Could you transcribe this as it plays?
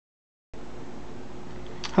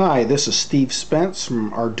Hi, this is Steve Spence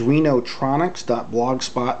from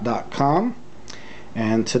Arduinotronics.blogspot.com,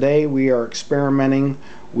 and today we are experimenting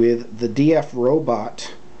with the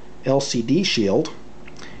DFRobot LCD Shield.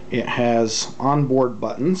 It has onboard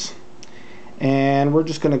buttons, and we're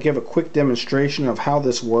just going to give a quick demonstration of how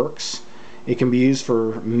this works. It can be used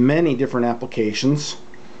for many different applications.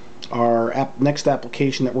 Our next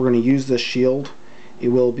application that we're going to use this shield, it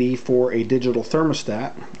will be for a digital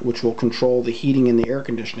thermostat, which will control the heating and the air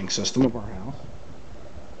conditioning system of our house.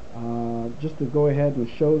 Just to go ahead and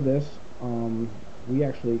show this, we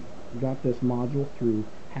actually got this module through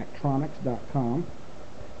hacktronics.com.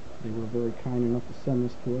 They were very kind enough to send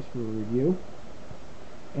this to us for a review.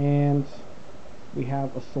 And we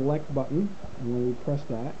have a select button, and when we press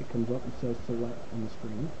that, it comes up and says select on the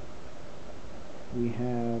screen. We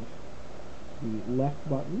have the left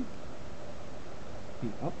button, the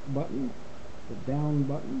up button, the down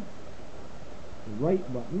button, the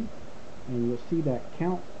right button, and you'll see that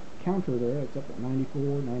counter there. It's up at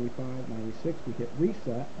 94, 95, 96. We hit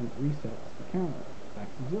reset, and it resets the counter back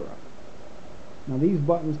to 0. Now these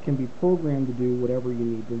buttons can be programmed to do whatever you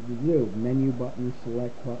need them to do. Menu buttons,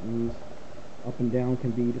 select buttons, up and down can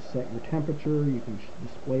be to set your temperature. You can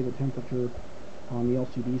display the temperature on the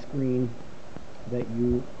LCD screen that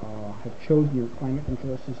you have chosen your climate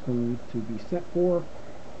control system to be set for,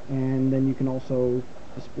 and then you can also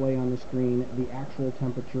display on the screen the actual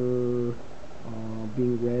temperature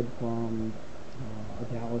being read from a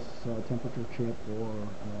Dallas temperature chip or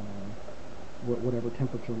whatever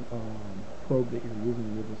temperature probe that you're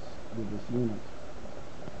using with this unit.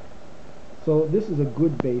 So this is a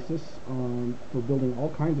good basis for building all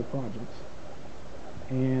kinds of projects,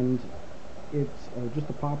 and it's just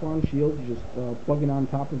a pop-on shield. You just plug it on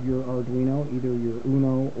top of your Arduino, either your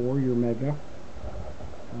Uno or your Mega,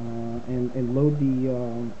 and load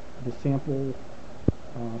the sample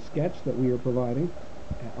sketch that we are providing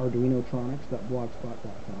at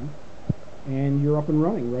Arduinotronics.blogspot.com, and you're up and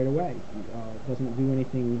running right away. It doesn't do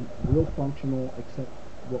anything real functional except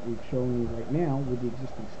what we've shown you right now with the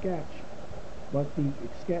existing sketch, but the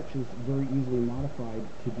sketch is very easily modified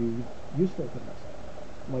to do useful things,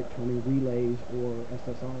 like turning relays or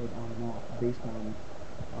SSRs on and off based on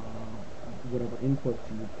whatever inputs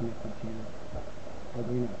you've connected to your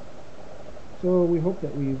Arduino. So we hope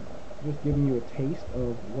that we've just given you a taste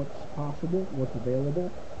of what's possible, what's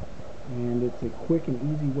available, and it's a quick and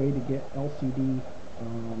easy way to get LCD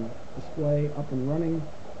display up and running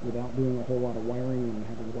without doing a whole lot of wiring and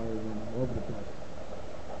having wires running all over the place.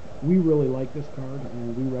 We really like this card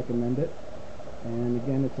and we recommend it. And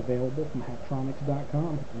again, it's available from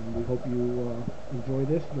hacktronics.com, and we hope you enjoy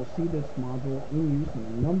this. You'll see this module in use in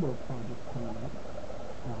a number of projects coming up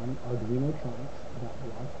on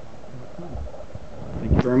Arduinotronics.blogspot.com.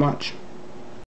 Thank you very much.